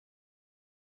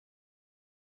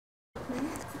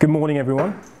Good morning,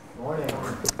 everyone. Morning.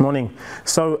 Morning.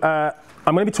 So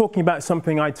I'm going to be talking about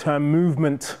something I term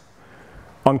movement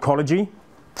oncology,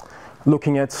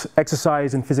 looking at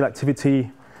exercise and physical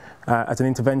activity as an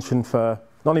intervention for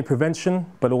not only prevention,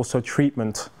 but also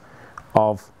treatment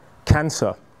of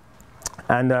cancer.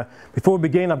 And before we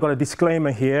begin, I've got a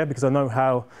disclaimer here because I know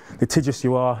how litigious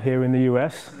you are here in the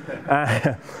US.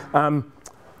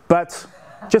 But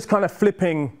just kind of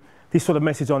flipping this sort of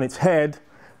message on its head,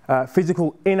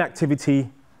 physical inactivity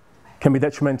can be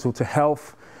detrimental to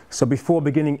health. So before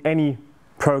beginning any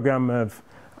program of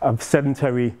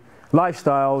sedentary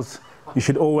lifestyles, you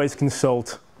should always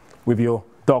consult with your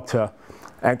doctor,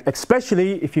 and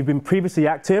especially if you've been previously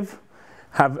active,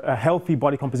 have a healthy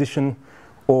body composition,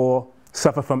 or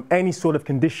suffer from any sort of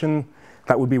condition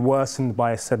that would be worsened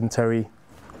by a sedentary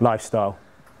lifestyle.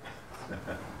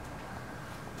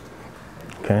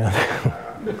 Okay.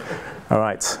 All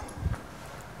right.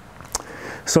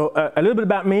 So a little bit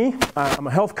about me. I'm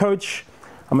a health coach.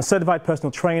 I'm a certified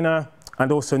personal trainer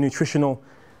and also a nutritional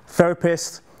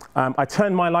therapist. I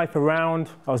turned my life around.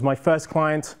 I was my first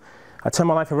client. I turned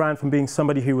my life around from being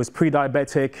somebody who was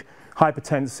pre-diabetic,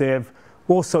 hypertensive,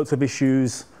 all sorts of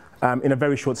issues in a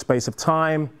very short space of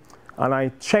time. And I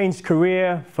changed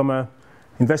career from an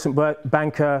investment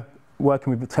banker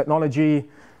working with technology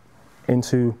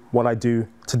into what I do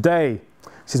today.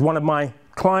 This is one of my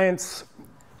clients.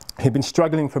 He'd been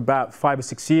struggling for about 5 or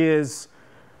 6 years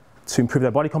to improve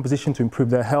their body composition, to improve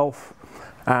their health.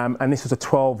 And this was a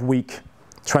 12-week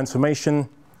transformation.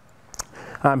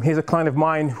 Here's a client of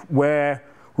mine where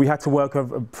we had to work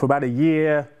for about a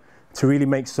year to really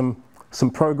make some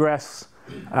progress,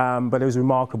 but it was a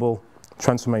remarkable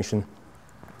transformation.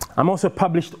 I'm also a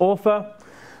published author.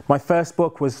 My first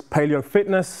book was Paleo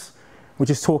Fitness, which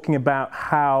is talking about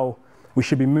how we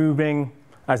should be moving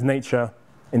as nature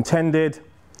intended,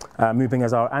 moving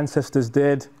as our ancestors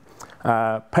did.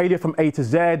 Paleo from A to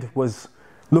Z was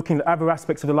looking at other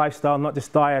aspects of the lifestyle, not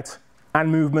just diet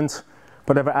and movement,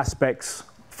 but other aspects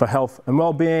for health and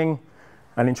well-being,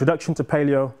 an introduction to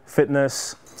paleo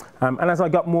fitness. And as I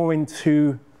got more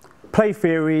into play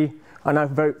theory, and I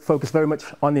focused very much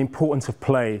on the importance of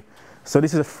play. So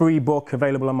this is a free book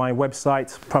available on my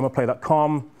website,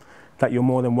 primalplay.com, that you're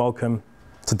more than welcome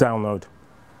to download.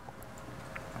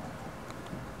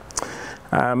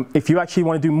 If you actually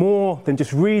want to do more than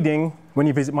just reading, when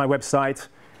you visit my website,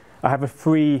 I have a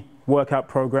free workout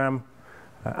program,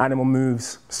 Animal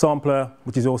Moves Sampler,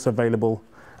 which is also available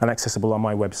and accessible on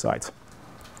my website.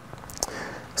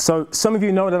 So some of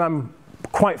you know that I'm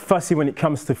quite fussy when it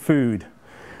comes to food.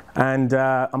 And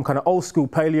I'm kind of old school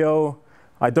paleo.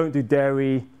 I don't do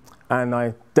dairy, and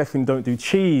I definitely don't do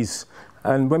cheese.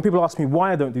 And when people ask me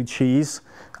why I don't do cheese,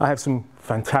 I have some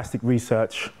fantastic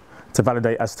research to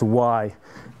validate as to why.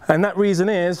 And that reason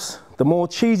is, the more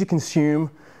cheese you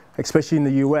consume, especially in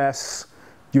the US,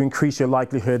 you increase your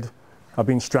likelihood of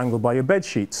being strangled by your bed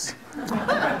sheets.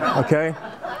 Okay?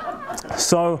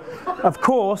 So, of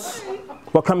course,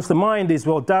 what comes to mind is,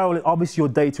 well, Daryl, obviously your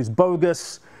data is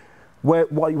bogus.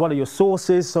 What are your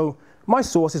sources? So my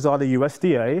sources are the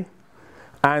USDA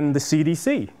and the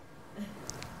CDC.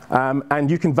 And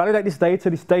you can validate this data.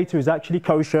 This data is actually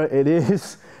kosher. It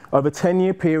is over a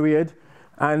 10-year period.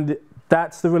 And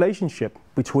that's the relationship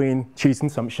between cheese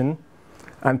consumption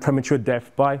and premature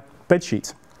death by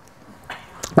bedsheet.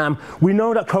 We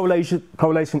know that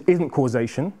correlation isn't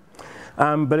causation,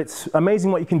 but it's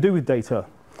amazing what you can do with data.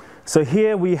 So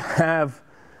here we have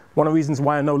one of the reasons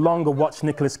why I no longer watch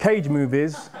Nicolas Cage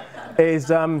movies is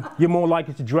you're more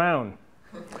likely to drown.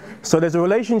 So there's a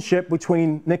relationship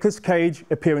between Nicolas Cage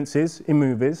appearances in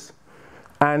movies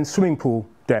and swimming pool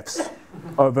deaths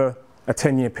over a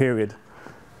 10-year period.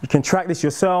 You can track this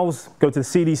yourselves, go to the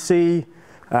CDC,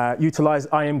 utilize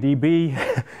IMDb,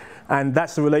 and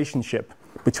that's the relationship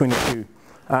between the two.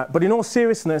 But in all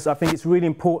seriousness, I think it's really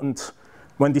important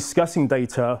when discussing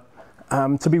data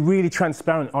to be really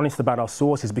transparent and honest about our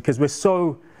sources, because we're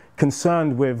so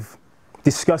concerned with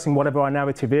discussing whatever our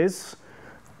narrative is.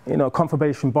 You know,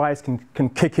 confirmation bias can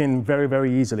kick in very,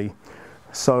 very easily.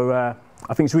 So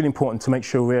I think it's really important to make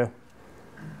sure we're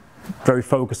very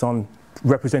focused on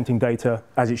representing data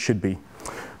as it should be.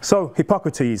 So,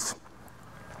 Hippocrates.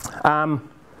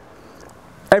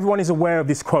 Everyone is aware of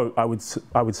this quote, I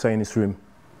would say in this room,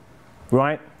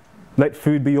 right? Let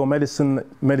food be your medicine,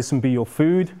 medicine be your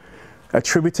food.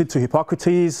 Attributed to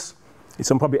Hippocrates. It's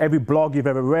on probably every blog you've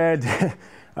ever read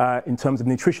in terms of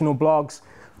nutritional blogs.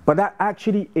 But that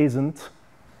actually isn't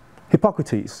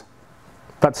Hippocrates.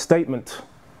 That statement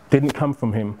didn't come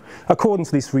from him, according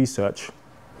to this research.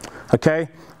 Okay?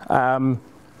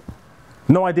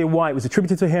 No idea why it was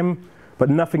attributed to him, but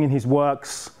nothing in his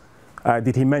works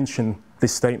did he mention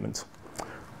this statement.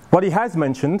 What he has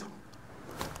mentioned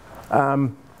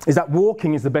is that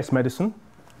walking is the best medicine.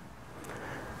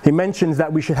 He mentions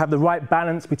that we should have the right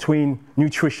balance between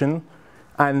nutrition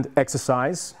and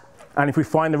exercise. And if we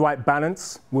find the right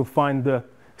balance, we'll find the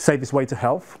safest way to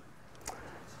health.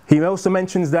 He also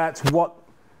mentions that what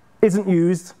isn't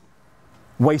used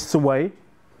wastes away.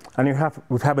 And if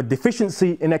we have a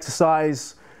deficiency in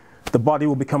exercise, the body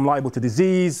will become liable to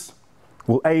disease,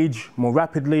 will age more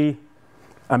rapidly,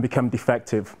 and become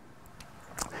defective.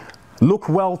 Look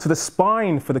well to the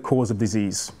spine for the cause of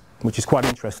disease, which is quite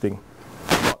interesting,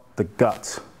 not the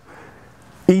gut.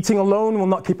 Eating alone will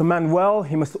not keep a man well.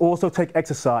 He must also take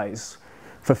exercise,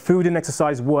 for food and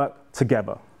exercise work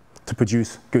together to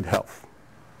produce good health.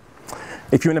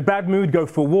 If you're in a bad mood, go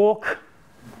for a walk.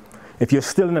 If you're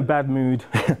still in a bad mood,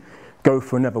 go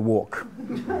for another walk.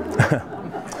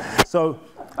 So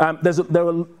there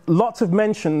are lots of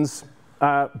mentions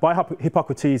by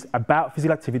Hippocrates about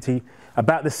physical activity,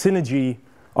 about the synergy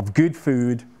of good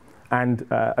food and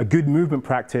a good movement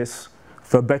practice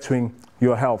for bettering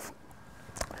your health.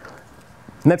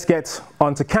 Let's get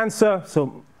on to cancer.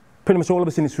 So pretty much all of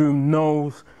us in this room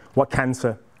knows what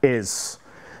cancer is.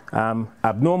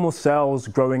 Abnormal cells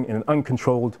growing in an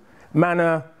uncontrolled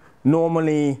manner.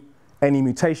 Normally, any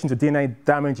mutations or DNA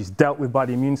damage is dealt with by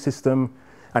the immune system,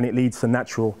 and it leads to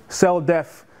natural cell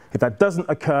death. If that doesn't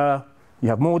occur, you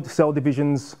have more cell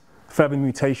divisions, further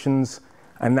mutations,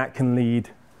 and that can lead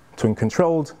to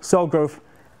uncontrolled cell growth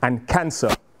and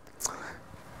cancer.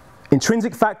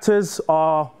 Intrinsic factors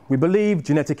are, we believe,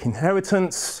 genetic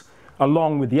inheritance,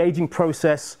 along with the aging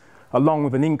process, along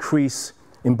with an increase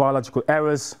in biological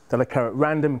errors that occur at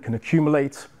random, can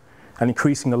accumulate, and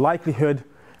increasing the likelihood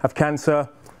of cancer.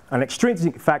 And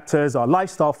extrinsic factors are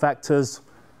lifestyle factors,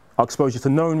 our exposure to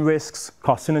known risks,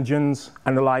 carcinogens,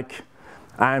 and the like,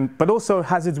 but also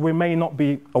hazards we may not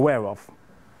be aware of.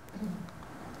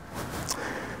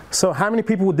 So how many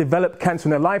people will develop cancer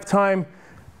in their lifetime?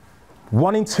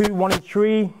 1 in 2, 1 in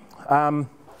 3.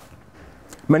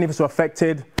 Many of us are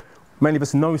affected. Many of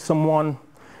us know someone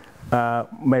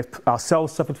may have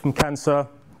ourselves suffered from cancer.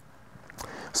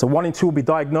 So 1 in 2 will be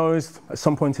diagnosed at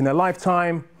some point in their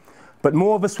lifetime. But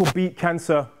more of us will beat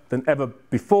cancer than ever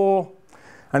before.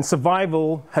 And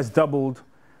survival has doubled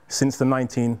since the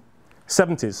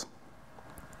 1970s.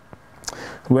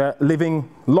 We're living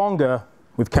longer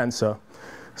with cancer.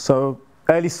 So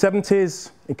early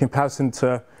 70s, in comparison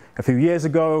to a few years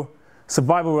ago,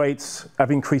 survival rates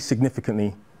have increased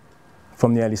significantly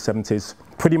from the early 70s,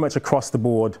 pretty much across the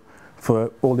board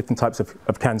for all different types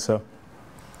of cancer.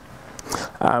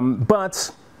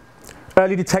 But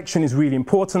early detection is really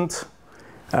important.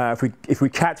 If we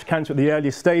catch cancer at the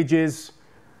earliest stages,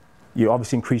 you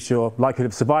obviously increase your likelihood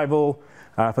of survival.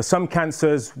 For some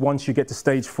cancers, once you get to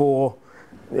stage 4,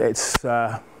 it's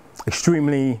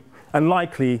extremely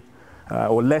unlikely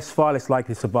or far less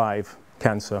likely to survive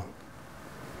cancer.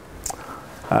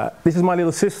 This is my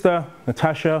little sister,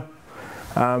 Natasha.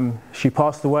 She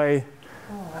passed away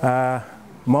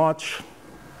March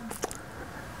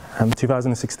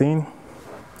 2016.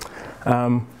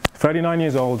 39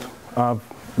 years old of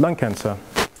lung cancer.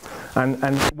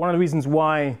 And one of the reasons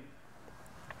why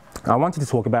I wanted to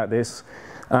talk about this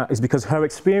is because her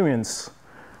experience,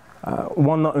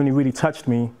 one, not only really touched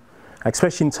me,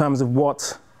 especially in terms of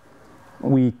what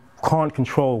we can't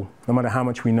control, no matter how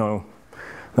much we know,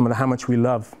 no matter how much we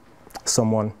love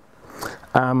someone.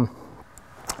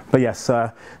 But yes,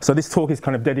 so this talk is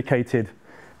kind of dedicated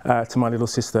to my little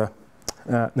sister,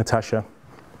 Natasha.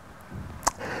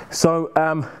 So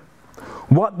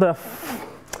what the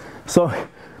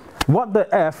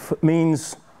F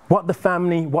means, what the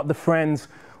family, what the friends,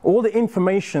 all the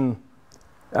information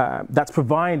that's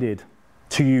provided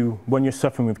to you when you're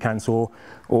suffering with cancer,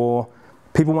 or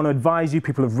people want to advise you,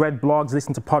 people have read blogs,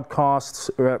 listened to podcasts,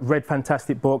 read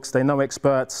fantastic books, they know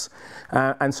experts.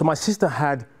 And so my sister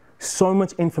had so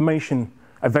much information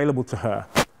available to her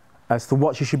as to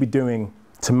what she should be doing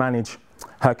to manage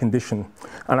her condition.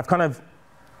 And I've kind of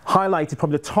highlighted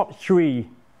probably the top 3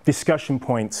 discussion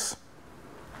points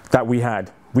that we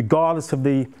had, regardless of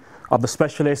the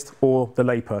specialist or the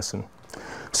layperson.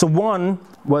 So one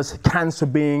was cancer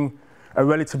being a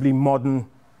relatively modern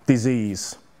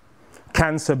disease.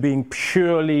 Cancer being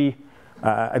purely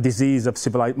a disease of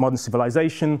modern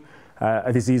civilization,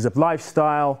 a disease of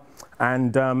lifestyle,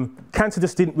 and cancer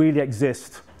just didn't really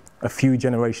exist a few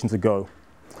generations ago.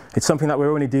 It's something that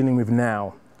we're only dealing with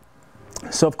now.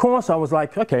 So of course I was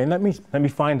like, okay, let me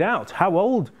find out how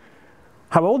old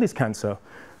is cancer.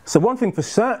 So one thing for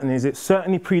certain is it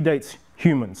certainly predates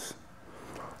humans.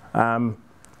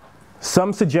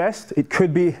 Some suggest it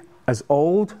could be as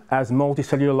old as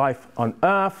multicellular life on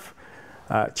Earth.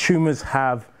 Tumors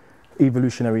have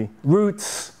evolutionary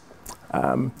roots.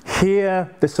 Here,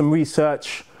 there's some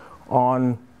research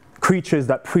on creatures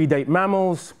that predate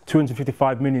mammals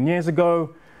 255 million years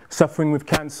ago, suffering with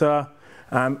cancer,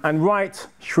 and right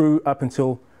through up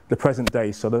until the present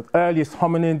day. So the earliest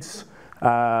hominids,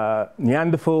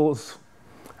 Neanderthals,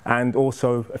 and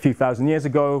also a few thousand years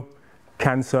ago,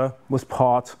 cancer was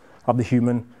part of the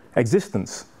human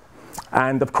existence.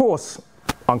 And of course,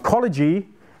 oncology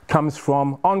comes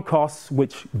from oncos,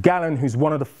 which Galen, who's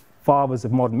one of the fathers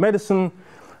of modern medicine,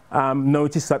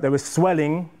 noticed that there was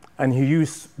swelling, and he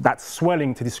used that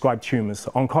swelling to describe tumors.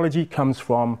 So oncology comes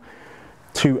from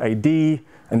 2 AD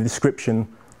and the description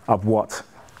of what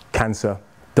cancer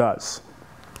does.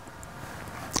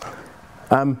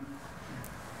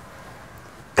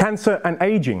 Cancer and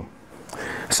aging.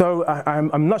 So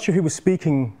I'm not sure who was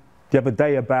speaking the other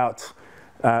day about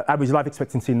average life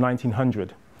expectancy in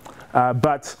 1900.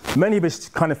 But many of us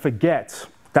kind of forget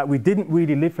that we didn't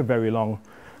really live for very long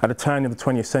at the turn of the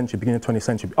 20th century, beginning of the 20th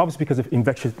century, obviously because of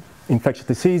infectious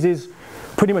diseases,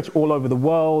 pretty much all over the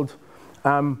world.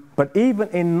 But even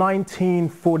in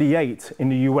 1948 in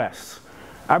the US,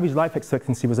 average life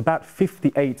expectancy was about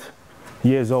 58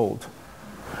 years old.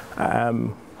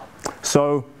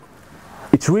 So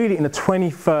it's really in the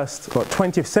 21st or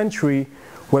 20th century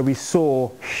where we saw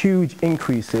huge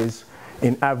increases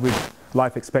in average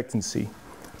life expectancy.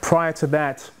 Prior to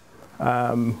that,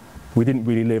 we didn't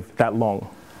really live that long,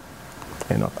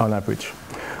 on average.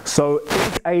 So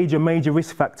is age a major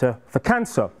risk factor for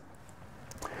cancer?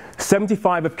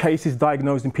 75% of cases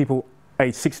diagnosed in people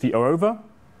aged 60 or over.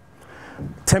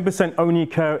 10% only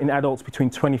occur in adults between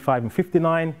 25 and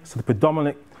 59, so the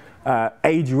predominant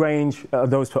age range are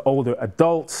those for older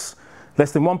adults.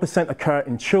 Less than 1% occur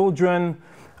in children,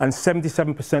 and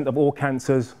 77% of all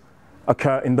cancers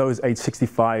occur in those aged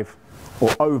 65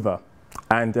 or over.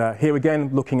 And here again,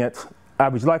 looking at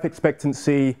average life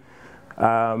expectancy,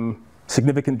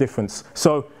 significant difference.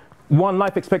 So one,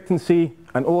 life expectancy,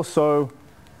 and also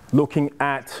looking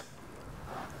at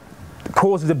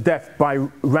causes of death by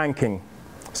ranking.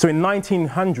 So in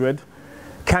 1900,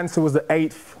 cancer was the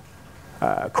 8th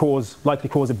likely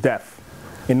cause of death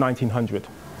in 1900.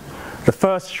 The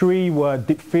first 3 were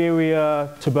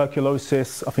diphtheria,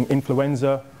 tuberculosis, I think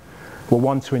influenza were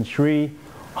 1, 2, and 3.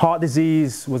 Heart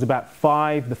disease was about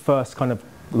 5, the first kind of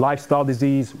lifestyle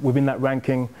disease within that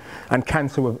ranking, and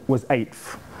cancer was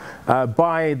 8th.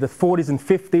 By the 40s and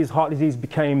 50s, heart disease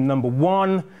became number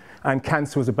 1, and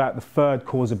cancer was about the 3rd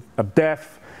cause of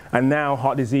death, and now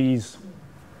heart disease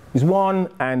is 1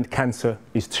 and cancer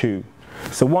is 2.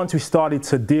 So once we started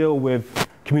to deal with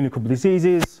communicable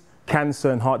diseases,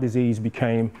 cancer and heart disease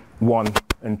became 1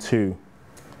 and 2.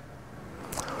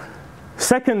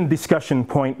 Second discussion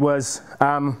point was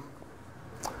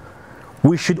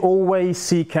we should always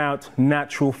seek out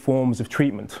natural forms of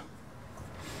treatment.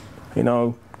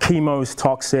 Chemo is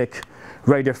toxic,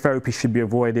 radiotherapy should be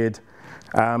avoided.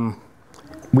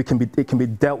 It can be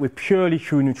dealt with purely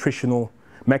through nutritional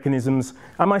mechanisms.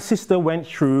 And my sister went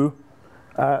through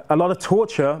a lot of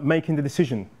torture making the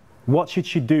decision. What should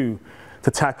she do to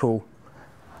tackle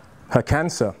her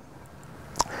cancer?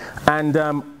 And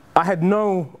I had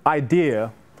no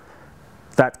idea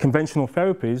that conventional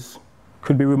therapies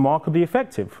could be remarkably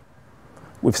effective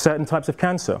with certain types of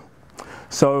cancer.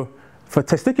 So for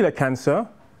testicular cancer,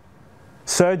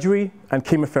 surgery and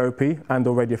chemotherapy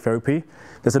and/or radiotherapy,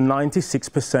 there's a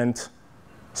 96%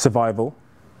 survival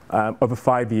over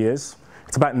 5 years.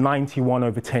 It's about 91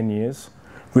 over 10 years.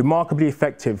 Remarkably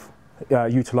effective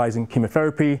utilizing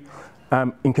chemotherapy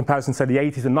in comparison to the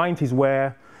 80s and 90s,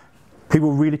 where people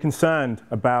were really concerned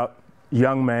about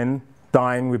young men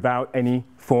dying without any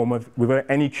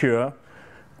cure.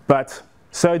 But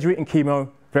surgery and chemo,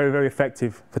 very, very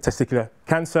effective for testicular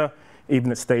cancer,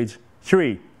 even at stage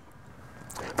 3.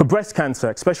 For breast cancer,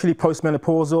 especially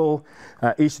postmenopausal,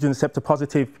 estrogen receptor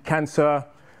positive cancer,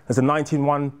 there's a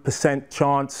 91%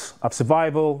 chance of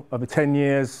survival over 10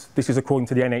 years. This is according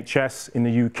to the NHS in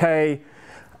the UK.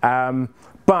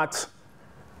 But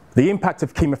the impact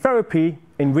of chemotherapy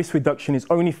in risk reduction is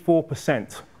only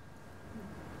 4%.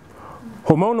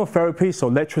 Hormonal therapy, so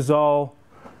letrozole,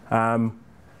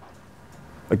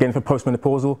 again for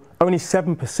postmenopausal, only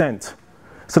 7%.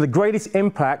 So the greatest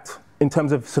impact in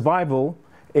terms of survival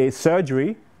is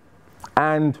surgery,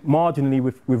 and marginally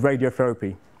with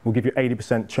radiotherapy will give you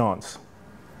 80% chance.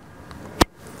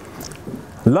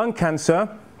 Lung cancer,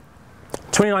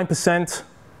 29%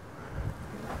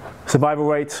 survival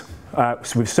rate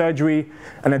with surgery,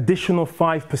 an additional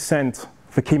 5%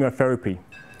 for chemotherapy.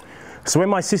 So when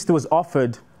my sister was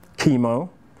offered chemo,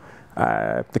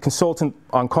 the consultant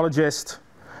oncologist,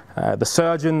 the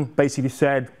surgeon basically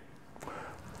said,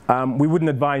 we wouldn't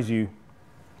advise you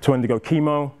to undergo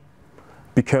chemo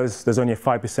because there's only a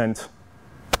 5%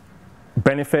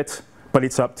 benefit, but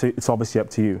it's obviously up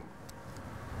to you.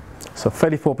 So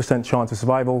 34% chance of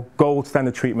survival, gold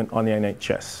standard treatment on the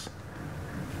NHS.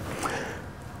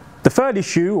 The third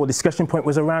issue or discussion point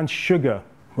was around sugar,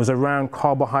 was around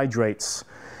carbohydrates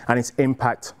and its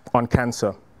impact on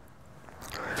cancer.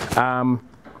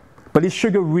 But is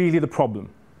sugar really the problem?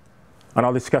 And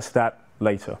I'll discuss that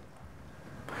later.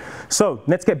 So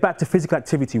let's get back to physical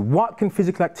activity. What can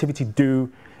physical activity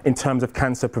do in terms of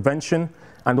cancer prevention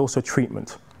and also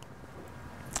treatment?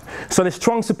 So there's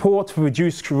strong support for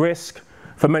reduced risk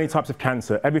for many types of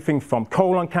cancer, everything from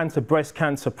colon cancer, breast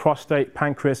cancer, prostate,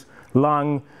 pancreas,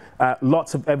 lung,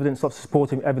 lots of evidence, lots of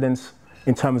supporting evidence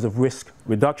in terms of risk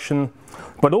reduction.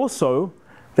 But also,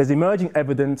 there's emerging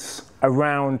evidence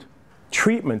around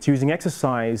treatment using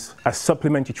exercise as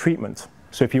supplementary treatment.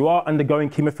 So if you are undergoing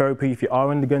chemotherapy, if you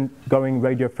are undergoing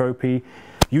radiotherapy,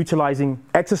 utilizing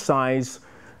exercise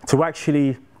to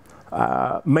actually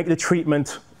make the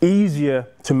treatment easier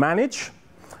to manage,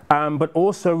 but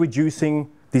also reducing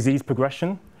disease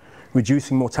progression,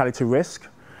 reducing mortality risk,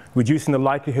 reducing the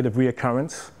likelihood of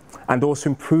reoccurrence, and also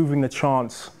improving the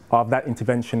chance of that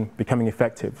intervention becoming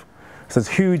effective. So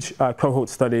there's huge cohort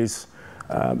studies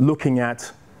looking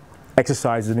at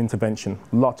exercise as an intervention,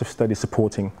 lots of studies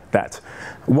supporting that.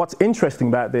 What's interesting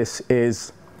about this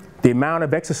is the amount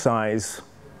of exercise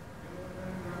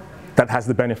that has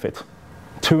the benefit.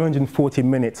 240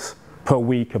 minutes per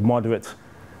week of moderate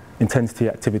intensity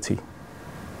activity.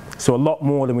 So a lot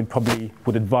more than we probably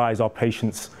would advise our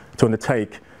patients to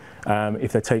undertake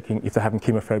if they're having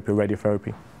chemotherapy or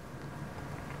radiotherapy.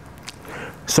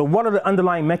 So what are the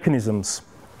underlying mechanisms?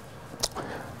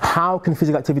 How can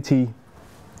physical activity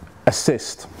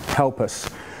assist, help us?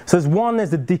 So there's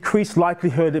the decreased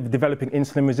likelihood of developing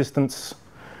insulin resistance.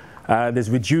 There's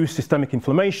reduced systemic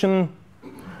inflammation.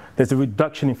 There's a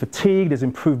reduction in fatigue. There's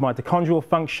improved mitochondrial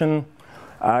function.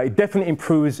 It definitely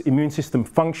improves immune system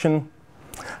function.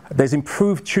 There's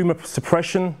improved tumor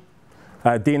suppression,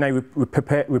 DNA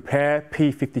repair,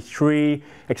 P53,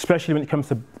 especially when it comes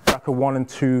to BRCA1 and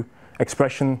 2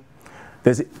 expression.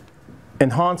 There's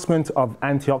enhancement of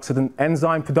antioxidant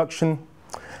enzyme production.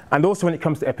 And also when it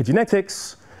comes to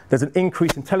epigenetics, there's an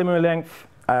increase in telomere length.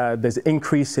 There's an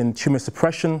increase in tumor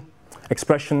suppression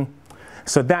expression.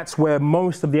 So that's where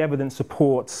most of the evidence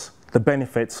supports the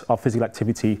benefits of physical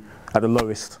activity at the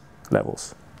lowest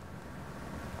levels.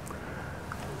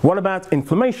 What about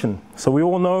inflammation? So we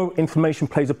all know inflammation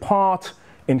plays a part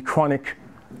in chronic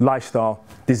lifestyle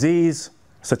disease,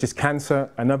 such as cancer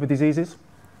and other diseases.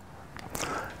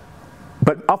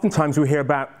 But oftentimes we hear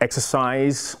about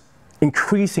exercise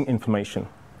increasing inflammation,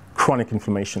 chronic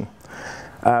inflammation.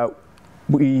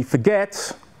 We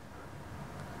forget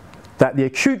that the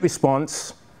acute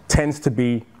response tends to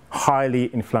be highly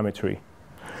inflammatory.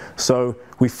 So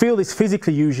we feel this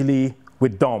physically usually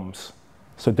with DOMS,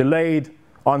 so delayed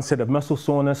onset of muscle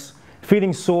soreness,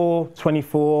 feeling sore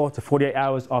 24 to 48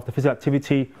 hours after physical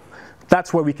activity.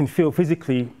 That's where we can feel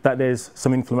physically that there's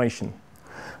some inflammation.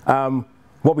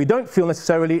 What we don't feel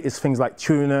necessarily is things like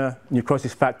tumor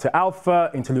necrosis factor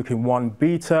alpha, interleukin-1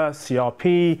 beta,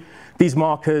 CRP. These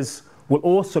markers will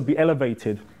also be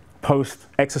elevated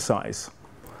post-exercise.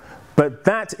 But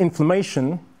that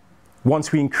inflammation,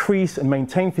 once we increase and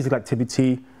maintain physical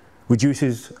activity,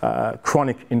 reduces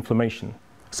chronic inflammation.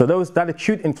 So that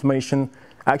acute inflammation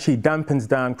actually dampens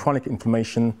down chronic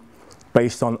inflammation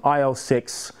based on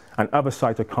IL-6 and other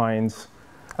cytokines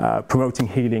promoting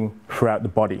healing throughout the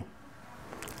body.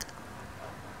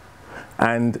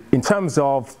 And in terms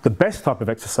of the best type of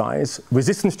exercise,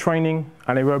 resistance training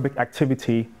and aerobic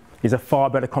activity is a far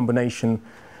better combination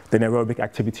than aerobic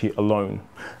activity alone.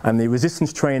 And the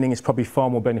resistance training is probably far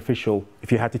more beneficial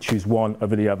if you had to choose one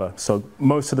over the other. So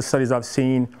most of the studies I've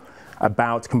seen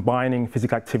about combining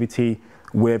physical activity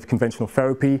with conventional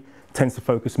therapy tends to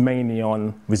focus mainly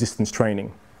on resistance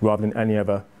training rather than any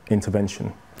other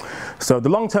intervention. So the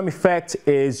long-term effect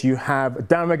is you have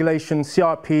downregulation,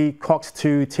 CRP,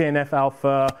 COX-2,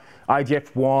 TNF-alpha,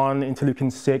 IGF-1,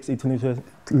 interleukin-6,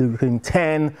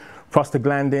 interleukin-10,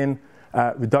 prostaglandin,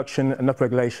 reduction and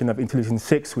upregulation of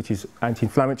interleukin-6, which is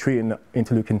anti-inflammatory, and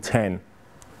interleukin-10.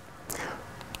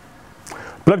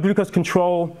 Blood glucose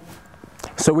control.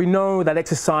 So we know that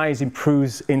exercise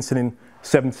improves insulin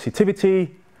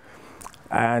sensitivity,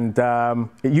 and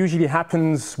it usually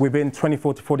happens within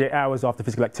 24 to 48 hours after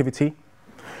physical activity.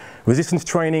 Resistance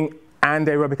training and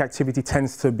aerobic activity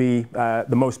tends to be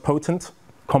the most potent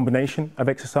combination of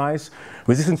exercise.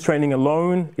 Resistance training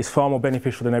alone is far more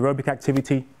beneficial than aerobic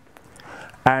activity.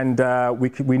 And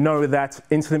we know that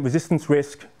insulin resistance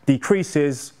risk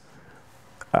decreases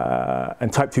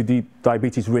and type 2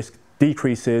 diabetes risk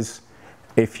decreases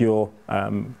if you're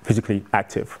physically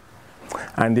active.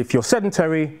 And if you're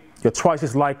sedentary, you're twice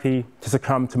as likely to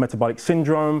succumb to metabolic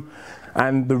syndrome.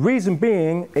 And the reason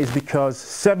being is because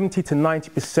 70 to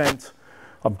 90%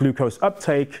 of glucose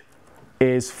uptake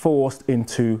is forced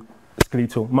into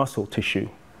skeletal muscle tissue.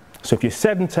 So if you're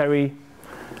sedentary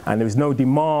and there is no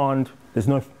demand, there's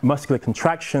no muscular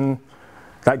contraction,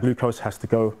 that glucose has to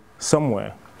go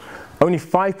somewhere. Only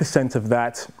 5% of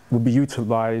that will be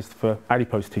utilized for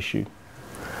adipose tissue.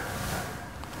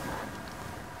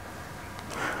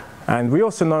 And we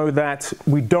also know that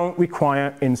we don't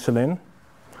require insulin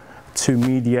to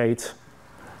mediate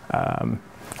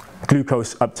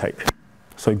glucose uptake.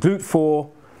 So GLUT4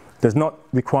 does not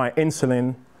require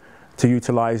insulin to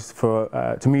utilize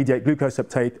to mediate glucose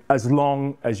uptake as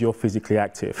long as you're physically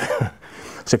active.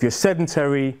 So if you're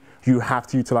sedentary, you have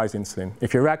to utilize insulin.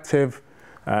 If you're active,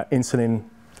 insulin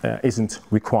isn't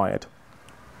required.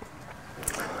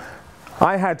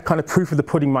 I had kind of proof of the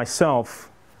pudding myself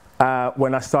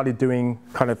when I started doing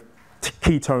kind of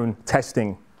ketone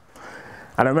testing.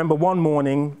 And I remember one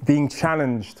morning being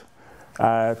challenged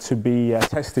to be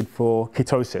tested for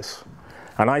ketosis.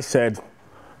 And I said,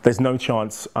 there's no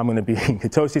chance I'm going to be in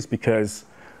ketosis because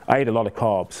I ate a lot of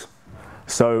carbs.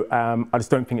 So I just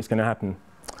don't think it's going to happen.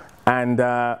 And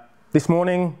this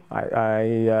morning,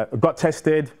 I got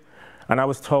tested, and I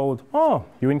was told, oh,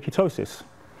 you're in ketosis.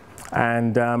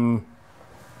 And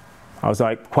I was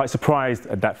quite surprised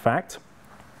at that fact.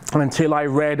 And until I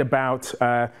read about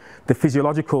the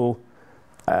physiological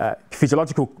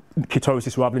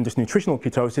ketosis rather than just nutritional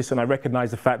ketosis, and I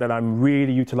recognized the fact that I'm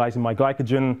really utilizing my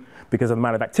glycogen because of the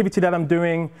amount of activity that I'm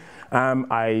doing.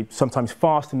 I sometimes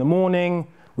fast in the morning,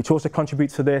 which also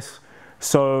contributes to this.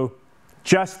 So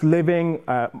just living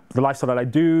the lifestyle that I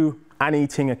do and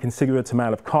eating a considerate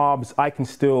amount of carbs, I can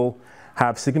still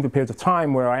have significant periods of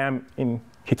time where I am in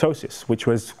ketosis, which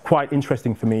was quite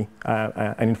interesting for me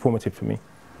and informative for me.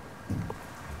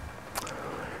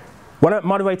 What about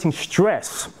moderating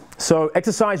stress? So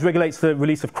exercise regulates the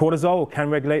release of cortisol, or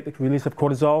can regulate the release of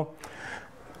cortisol,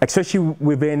 especially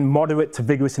within moderate to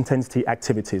vigorous intensity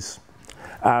activities.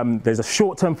 There's a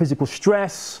short-term physical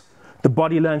stress. The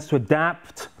body learns to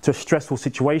adapt to a stressful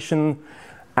situation,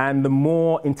 and the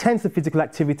more intense the physical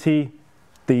activity,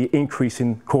 the increase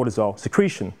in cortisol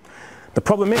secretion. The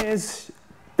problem is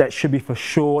that should be for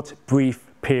short, brief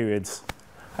periods.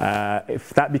 If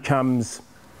that becomes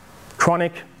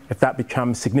chronic, if that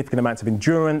becomes significant amounts of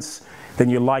endurance, then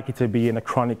you're likely to be in a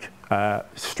chronic,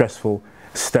 stressful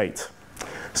state.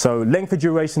 So lengthy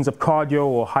durations of cardio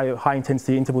or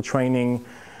high-intensity interval training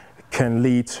can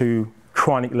lead to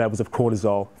chronic levels of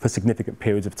cortisol for significant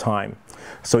periods of time.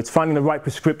 So it's finding the right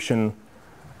prescription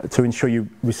to ensure you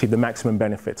receive the maximum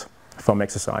benefit from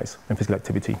exercise and physical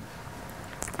activity.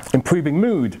 Improving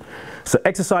mood. So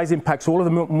exercise impacts all of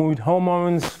the mood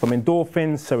hormones, from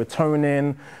endorphins,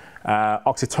 serotonin,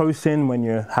 oxytocin when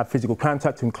you have physical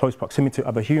contact in close proximity to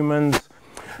other humans.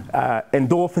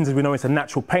 Endorphins, as we know, is a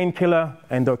natural painkiller.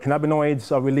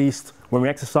 Endocannabinoids are released when we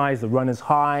exercise, the runner's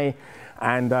high.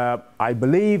 And I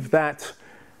believe that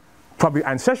probably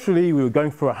ancestrally we were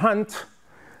going for a hunt,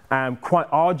 quite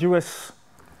arduous,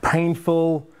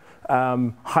 painful,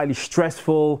 highly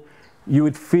stressful. You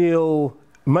would feel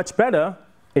much better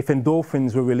if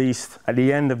endorphins were released at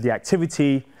the end of the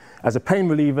activity as a pain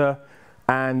reliever,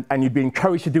 and you'd be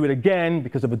encouraged to do it again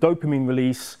because of a dopamine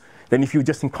release than if you were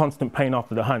just in constant pain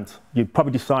after the hunt. You'd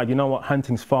probably decide, you know what,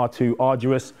 hunting's far too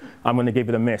arduous, I'm going to give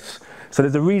it a miss. So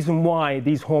there's a reason why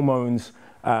these hormones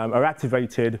are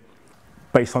activated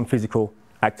based on physical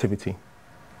activity.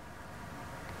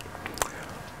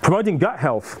 Promoting gut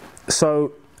health.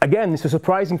 So again, this was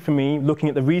surprising for me looking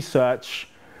at the research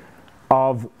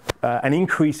of an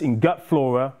increase in gut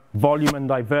flora, volume and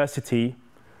diversity,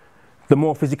 the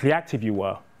more physically active you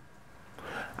were.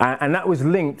 And that was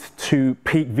linked to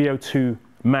peak VO2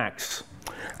 max.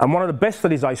 And one of the best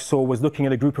studies I saw was looking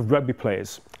at a group of rugby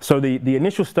players. So the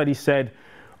initial study said,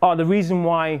 oh, the reason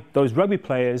why those rugby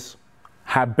players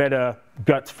have better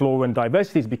gut flora and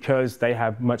diversity is because they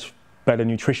have much better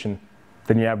nutrition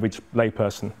than the average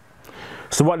layperson.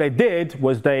 So what they did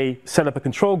was they set up a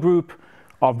control group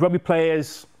of rugby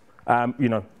players,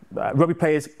 rugby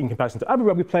players in comparison to other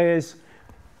rugby players,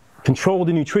 control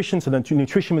the nutrition, so the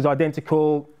nutrition was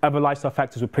identical, other lifestyle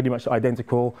factors were pretty much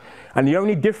identical, and the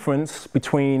only difference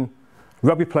between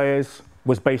rugby players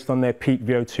was based on their peak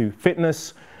VO2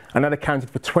 fitness, and that accounted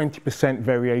for 20%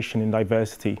 variation in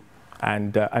diversity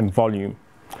and volume.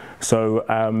 So,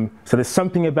 so there's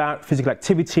something about physical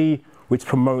activity which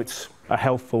promotes a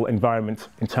healthful environment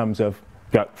in terms of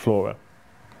gut flora.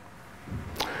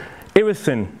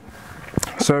 Irisin.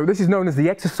 So this is known as the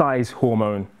exercise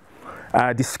hormone,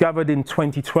 discovered in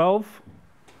 2012.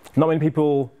 Not many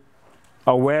people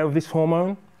are aware of this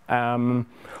hormone,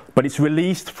 but it's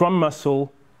released from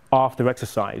muscle after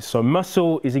exercise. So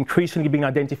muscle is increasingly being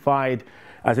identified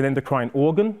as an endocrine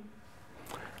organ,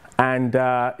 and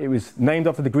it was named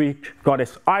after the Greek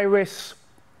goddess Iris.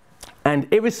 And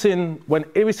irisin, when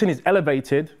irisin is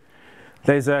elevated,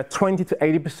 there's a 20 to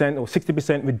 80% or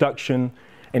 60% reduction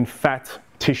in fat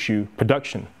tissue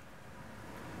production.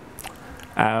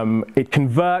 It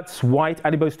converts white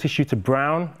adipose tissue to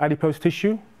brown adipose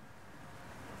tissue.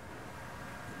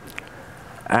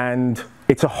 And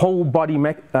it's a whole body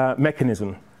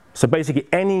mechanism. So basically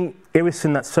any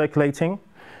irisin that's circulating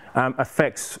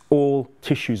affects all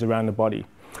tissues around the body.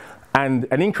 And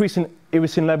an increase in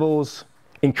irisin levels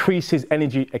increases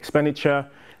energy expenditure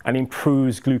and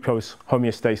improves glucose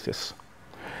homeostasis.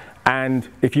 And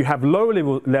if you have lower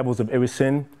levels of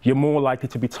irisin, you're more likely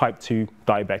to be type 2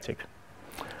 diabetic.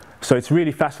 So it's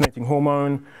really fascinating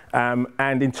hormone.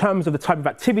 And in terms of the type of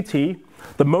activity,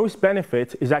 the most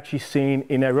benefit is actually seen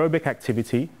in aerobic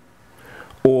activity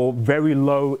or very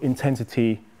low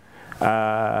intensity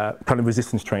kind of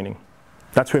resistance training.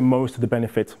 That's where most of the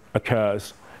benefit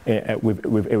occurs with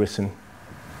irisin.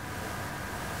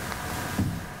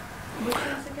 Which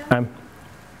ones again?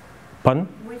 Pardon?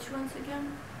 Which ones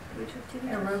again? Which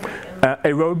activity?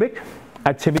 Aerobic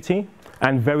activity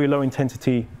and very low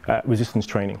intensity resistance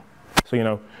training. So, you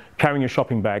know, carrying your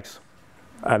shopping bags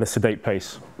at a sedate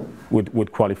pace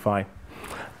would qualify.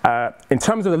 In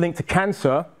terms of the link to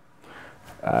cancer,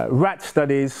 rat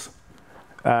studies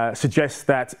suggest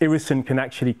that irisin can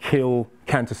actually kill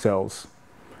cancer cells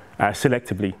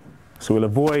selectively. So we'll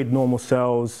avoid normal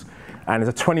cells, and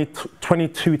there's a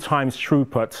 22 times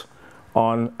throughput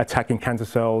on attacking cancer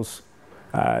cells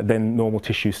than normal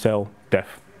tissue cell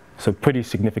death. So pretty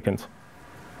significant.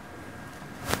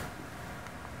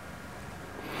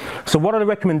 So what are the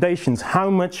recommendations? How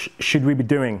much should we be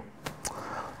doing?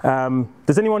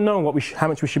 Does anyone know how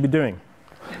much we should be doing?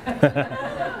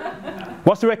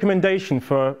 What's the recommendation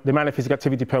for the amount of physical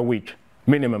activity per week?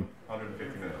 Minimum?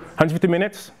 150 minutes. 150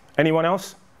 minutes? Anyone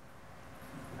else?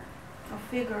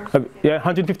 Yeah,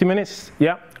 150 minutes?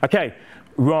 Yeah? Okay.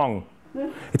 Wrong.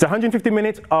 It's 150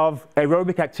 minutes of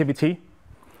aerobic activity.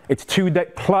 It's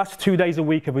plus 2 days a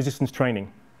week of resistance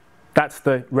training. That's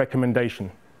the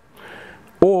recommendation.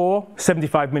 Or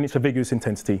 75 minutes of vigorous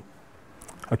intensity.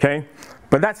 Okay?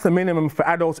 But that's the minimum for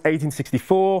adults 18 to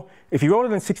 64. If you're older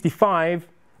than 65,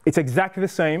 it's exactly the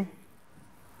same,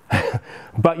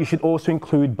 but you should also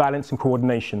include balance and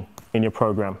coordination in your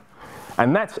program.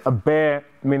 And that's a bare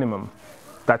minimum.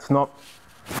 That's not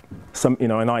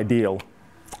an ideal.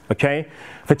 Okay?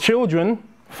 For children,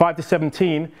 5 to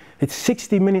 17, it's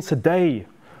 60 minutes a day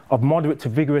of moderate to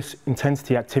vigorous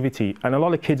intensity activity. And a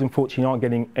lot of kids, unfortunately, aren't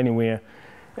getting anywhere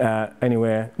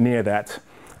near that.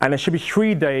 And there should be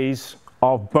 3 days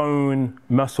of bone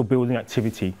muscle building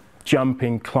activity,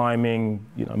 jumping, climbing,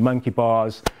 monkey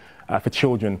bars for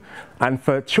children. And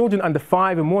for children under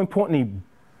 5, and more importantly,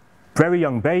 very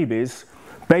young babies,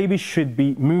 babies should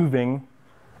be moving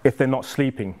if they're not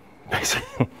sleeping,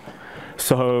 basically.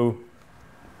 So,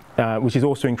 which is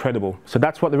also incredible. So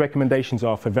that's what the recommendations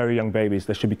are for very young babies.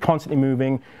 They should be constantly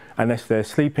moving unless they're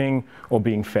sleeping or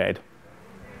being fed.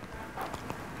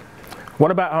 What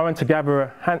about our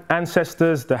hunter-gatherer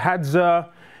ancestors, the Hadza?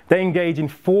 They engage in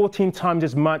 14 times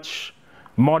as much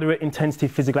moderate intensity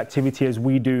physical activity as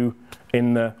we do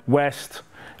in the West.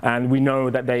 And we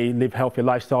know that they live healthier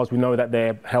lifestyles. We know that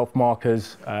their health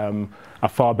markers are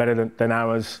far better than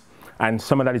ours. And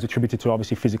some of that is attributed to,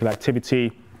 obviously, physical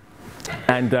activity.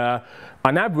 And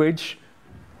on average,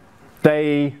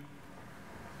 they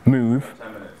move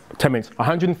 10 minutes,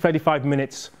 135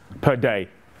 minutes per day,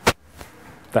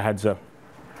 the Hadza.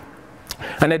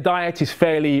 And their diet is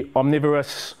fairly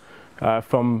omnivorous,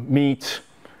 from meat,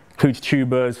 includes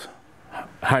tubers,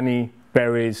 honey,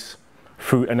 berries,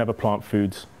 fruit, and other plant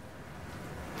foods.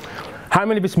 How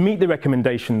many of us meet the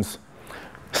recommendations?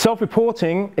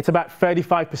 Self-reporting, it's about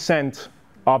 35%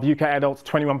 of UK adults,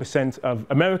 21% of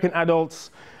American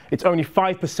adults. It's only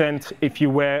 5% if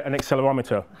you wear an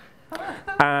accelerometer.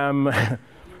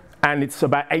 And it's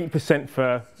about 8%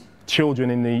 for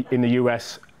children in the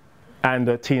US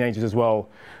and teenagers as well.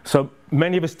 So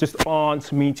many of us just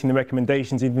aren't meeting the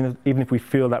recommendations, even if we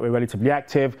feel that we're relatively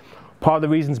active. Part of the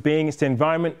reasons being it's the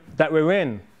environment that we're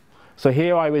in. So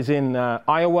here I was in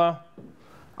Iowa.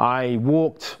 I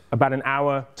walked about an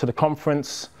hour to the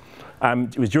conference.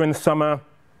 It was during the summer.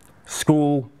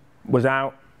 School was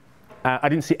out. I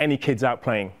didn't see any kids out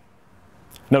playing.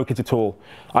 No kids at all.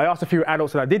 I asked a few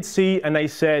adults that I did see, and they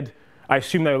said, I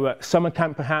assume they were at summer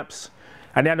camp perhaps,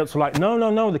 and the adults were like, no,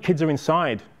 no, no, the kids are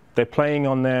inside. They're playing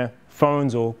on their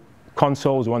phones or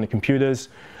consoles or on their computers.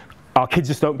 Our kids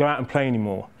just don't go out and play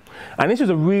anymore. And this was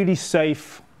a really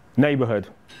safe neighborhood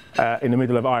in the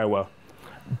middle of Iowa.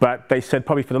 But they said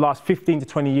probably for the last 15 to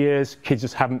 20 years, kids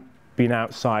just haven't been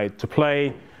outside to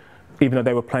play, even though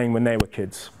they were playing when they were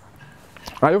kids.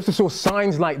 I also saw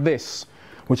signs like this,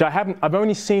 which I've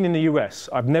only seen in the US.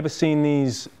 I've never seen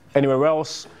these anywhere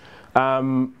else.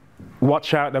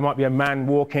 Watch out, there might be a man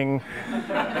walking.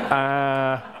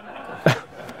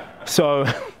 So,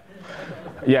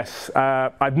 yes,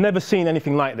 I've never seen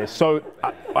anything like this. So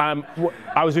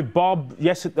I was with Bob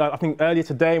yesterday, I think earlier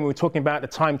today, and we were talking about the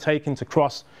time taken to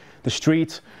cross the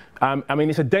street. I mean,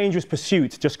 it's a dangerous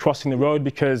pursuit, just crossing the road,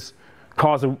 because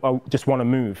cars just want to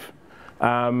move.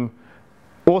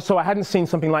 Also, I hadn't seen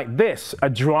something like this, a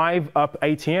drive-up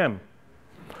ATM.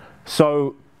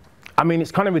 So, I mean,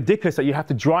 it's kind of ridiculous that you have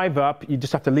to drive up, you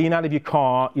just have to lean out of your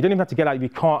car. You don't even have to get out of your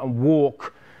car and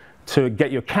walk to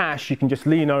get your cash. You can just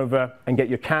lean over and get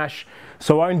your cash.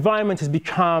 So our environment has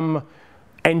become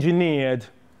engineered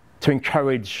to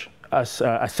encourage a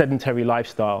sedentary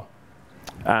lifestyle.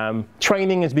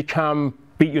 Training has become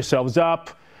beat yourselves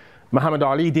up. Muhammad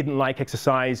Ali didn't like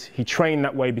exercise. He trained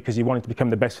that way because he wanted to become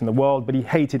the best in the world, but he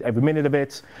hated every minute of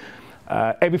it.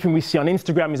 Everything we see on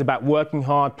Instagram is about working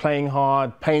hard, playing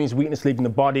hard. Pain is weakness leaving the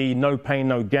body. No pain,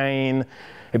 no gain.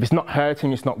 If it's not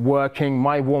hurting, it's not working.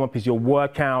 My warm-up is your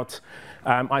workout.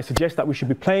 I suggest that we should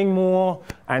be playing more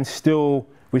and still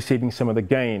receiving some of the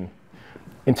gain.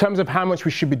 In terms of how much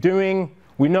we should be doing,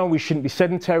 we know we shouldn't be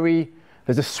sedentary.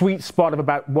 There's a sweet spot of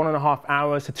about 1.5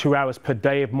 hours to 2 hours per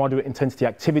day of moderate intensity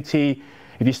activity.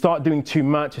 If you start doing too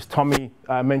much, as Tommy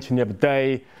mentioned the other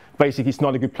day, basically it's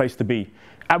not a good place to be.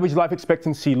 Average life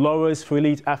expectancy lowers for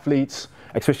elite athletes,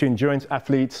 especially endurance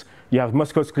athletes. You have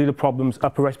musculoskeletal problems,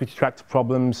 upper respiratory tract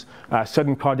problems,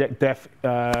 sudden cardiac death.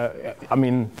 I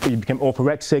mean, you become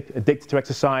orthorexic, addicted to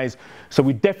exercise. So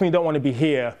we definitely don't want to be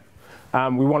here.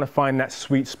 We want to find that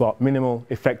sweet spot, minimal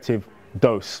effective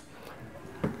dose.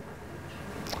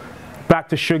 Back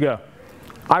to sugar.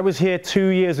 I was here 2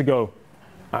 years ago.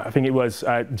 I think it was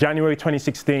January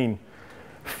 2016.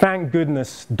 Thank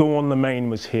goodness Dawn Lemaine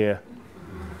was here.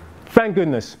 Thank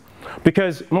goodness.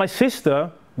 Because my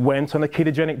sister went on a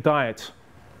ketogenic diet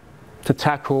to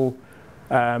tackle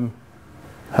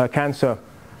her cancer.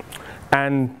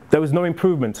 And there was no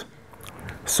improvement.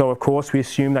 So of course we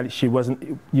assumed that she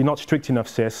wasn't, you're not strict enough,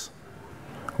 sis.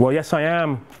 Well, yes, I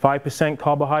am. 5%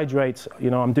 carbohydrates.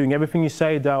 You know, I'm doing everything you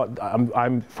say.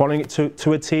 I'm following it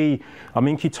to a T. I'm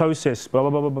in ketosis, blah, blah,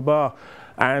 blah, blah, blah, blah.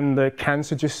 And the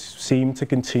cancer just seemed to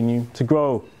continue to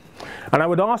grow. And I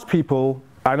would ask people,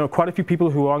 I know quite a few people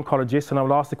who are oncologists, and I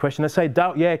would ask the question, they say,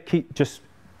 yeah, just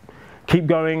keep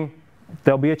going.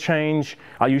 There'll be a change.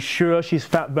 Are you sure she's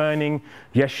fat burning?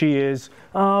 Yes, she is.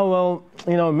 Oh, well,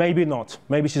 you know, maybe not.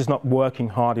 Maybe she's not working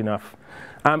hard enough.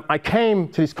 I came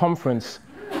to this conference,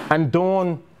 and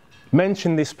Dawn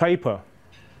mentioned this paper.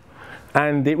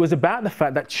 And it was about the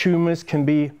fact that tumors can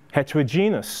be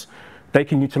heterogeneous. They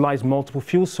can utilize multiple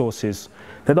fuel sources.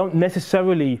 They don't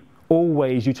necessarily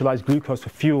always utilize glucose for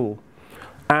fuel.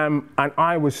 And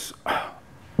I was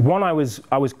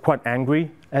quite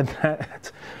angry at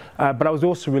that, but I was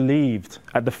also relieved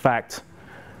at the fact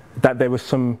that there was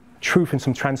some truth and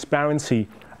some transparency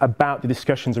about the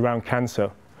discussions around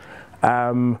cancer.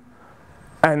 And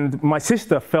my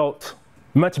sister felt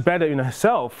much better in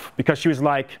herself because she was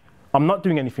like, I'm not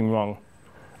doing anything wrong.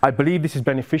 I believe this is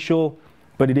beneficial,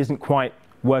 but it isn't quite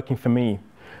working for me.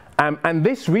 And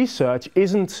this research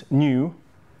isn't new.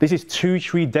 This is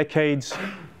 2-3 decades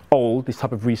old, this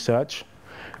type of research.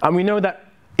 And we know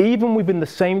that even within the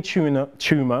same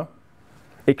tumor,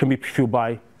 it can be fueled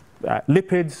by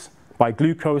lipids, by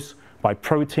glucose, by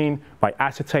protein, by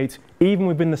acetate, even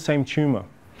within the same tumor.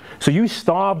 So you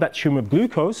starve that tumor of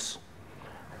glucose,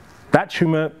 that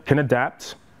tumor can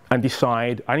adapt and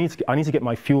decide, I need to get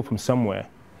my fuel from somewhere.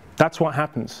 That's what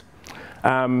happens.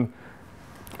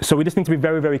 So we just need to be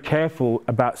very, very careful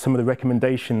about some of the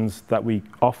recommendations that we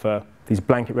offer, these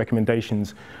blanket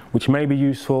recommendations, which may be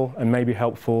useful and may be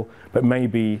helpful, but may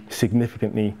be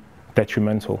significantly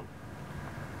detrimental.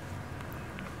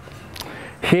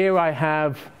 Here I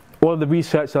have all of the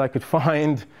research that I could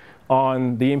find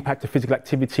on the impact of physical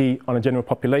activity on a general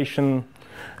population.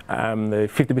 the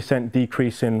 50%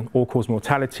 decrease in all-cause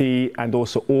mortality, and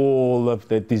also all of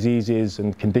the diseases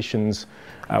and conditions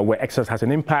where exercise has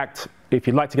an impact. If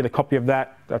you'd like to get a copy of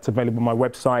that, that's available on my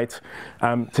website,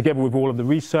 together with all of the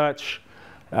research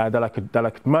that I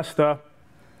could muster.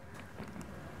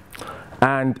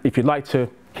 And if you'd like to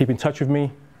keep in touch with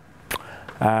me,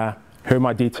 here are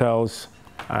my details.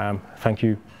 Thank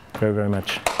you very, very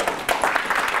much.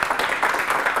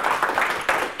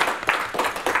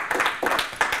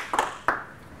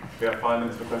 We have 5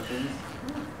 minutes for questions.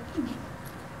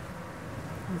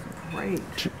 Great.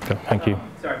 Thank you.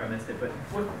 Sorry if I missed it, but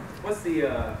what's the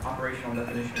operational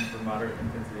definition for moderate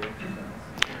intensity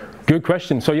exercise? Good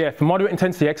question. So yeah, for moderate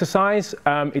intensity exercise,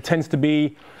 it tends to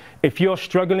be if you're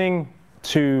struggling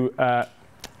to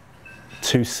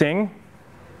sing,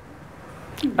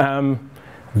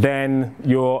 then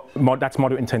that's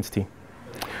moderate intensity.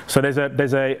 So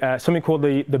there's something called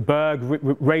the Berg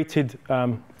rated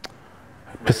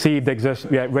perceived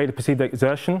exertion. Yeah, rated perceived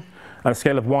exertion. On a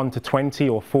scale of 1 to 20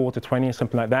 or 4 to 20 or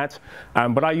something like that.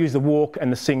 But I use the walk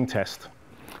and the sing test.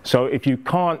 So if you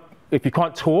can't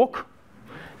talk,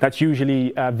 that's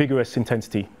usually vigorous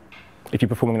intensity if you're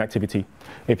performing an activity.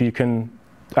 If you can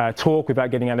talk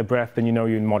without getting out of breath, then you know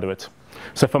you're in moderate.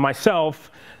 So for myself,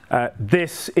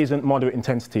 this isn't moderate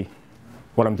intensity,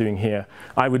 what I'm doing here.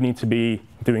 I would need to be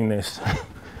doing this.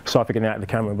 Sorry for getting out of the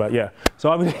camera, but yeah. So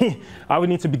I would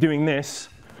need to be doing this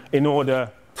in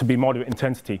order to be moderate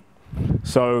intensity.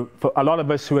 So for a lot of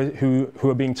us who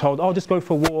are being told, oh, just go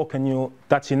for a walk and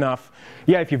that's enough.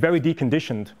 Yeah, if you're very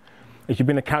deconditioned, if you've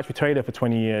been a couch potato for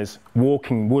 20 years,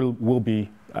 walking will be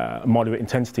moderate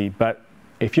intensity. But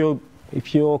if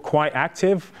you're quite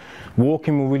active,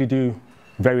 walking will really do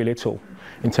very little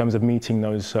in terms of meeting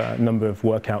those number of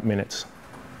workout minutes.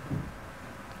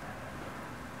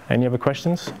 Any other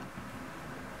questions?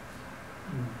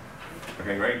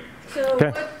 Okay, great. So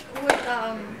Okay.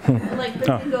 like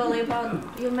particularly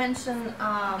about, you mentioned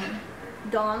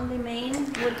Dawn Lemaine,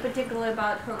 what particularly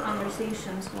about her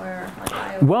conversations where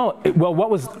like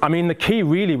the key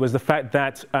really was the fact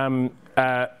that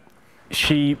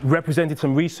she represented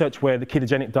some research where the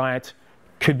ketogenic diet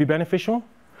could be beneficial,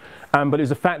 but it was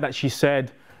the fact that she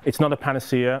said it's not a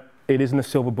panacea, it isn't a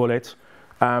silver bullet.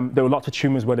 There were lots of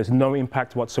tumors where there's no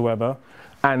impact whatsoever,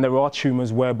 and there are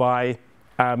tumors whereby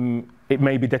it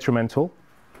may be detrimental,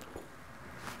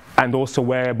 and also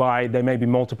whereby there may be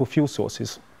multiple fuel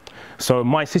sources. So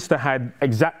my sister had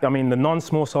the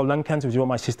non-small cell lung cancer, which is what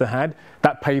my sister had.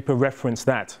 That paper referenced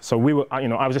that. So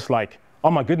I was just like, oh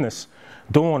my goodness,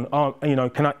 Dawn,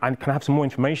 can I have some more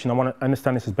information? I want to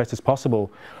understand this as best as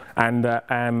possible. And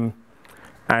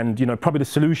probably the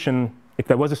solution, if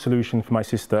there was a solution for my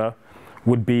sister,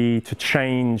 would be to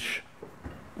change,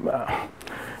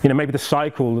 maybe the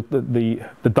cycle,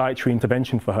 the dietary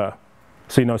intervention for her.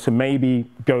 So maybe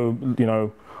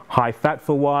go, high fat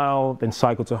for a while, then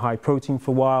cycle to high protein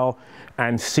for a while,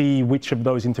 and see which of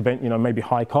those maybe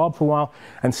high carb for a while,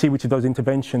 and see which of those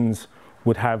interventions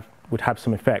would have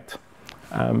some effect.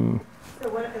 So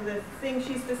one of the things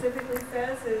she specifically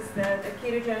says is that a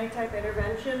ketogenic type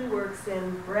intervention works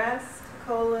in breast,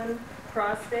 colon,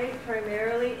 prostate,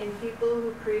 primarily in people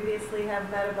who previously have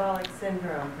metabolic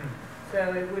syndrome.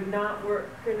 So it would not work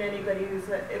in anybody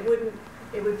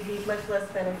it would be much less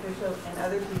beneficial in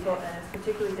other people, and it's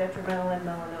particularly detrimental in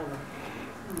melanoma.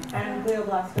 And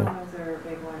glioblastomas are a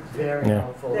big one too. Very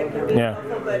helpful. That can be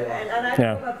helpful, but and I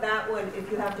know about that one if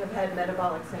you have to have had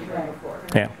metabolic syndrome before.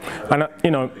 Yeah, and I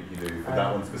think you do for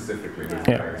that one specifically.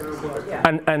 Very specific.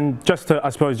 Yeah. And just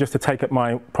to take up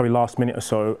my probably last minute or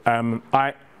so,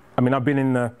 I've been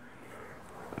in the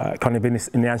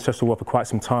in the ancestral world for quite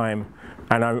some time,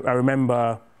 and I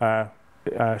remember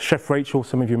Chef Rachel.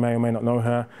 Some of you may or may not know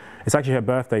her. It's actually her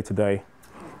birthday today,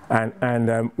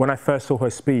 and when I first saw her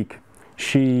speak,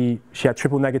 she had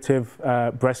triple negative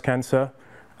breast cancer.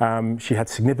 She had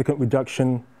significant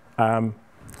reduction in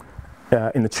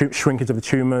the shrinkage of the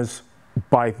tumors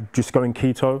by just going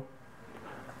keto.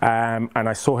 And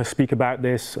I saw her speak about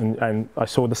this, and I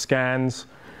saw the scans.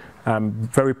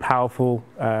 Very powerful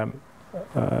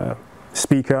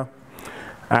speaker,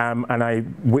 and I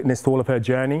witnessed all of her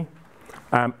journey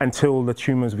until the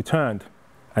tumors returned,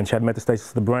 and she had metastasis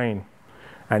to the brain.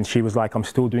 And she was like, "I'm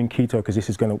still doing keto because this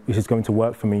is going to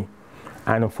work for me."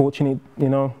 And unfortunately,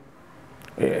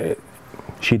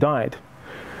 she died.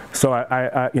 So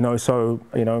I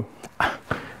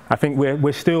think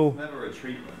we're still. Never a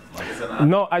treatment. Like,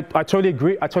 no, I totally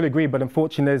agree. I totally agree. But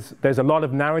unfortunately, there's a lot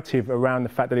of narrative around the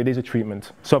fact that it is a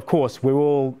treatment. So of course, we're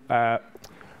all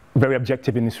very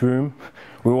objective in this room.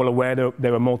 We're all aware that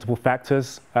there are multiple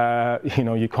factors. You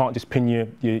know, you can't just pin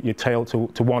your tail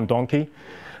to one donkey.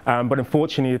 But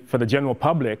unfortunately, for the general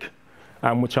public,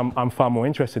 which I'm far more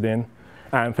interested in,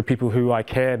 and for people who I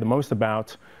care the most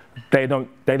about, they don't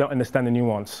understand the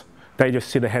nuance. They just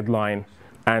see the headline,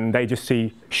 and they just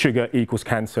see sugar equals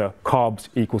cancer, carbs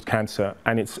equals cancer,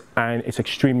 and it's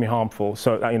extremely harmful.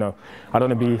 So you know, I don't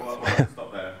want to be. Well, I'll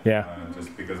stop there. Yeah.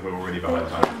 Just because we're already behind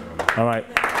time. So. All right.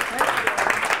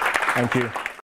 Thank you.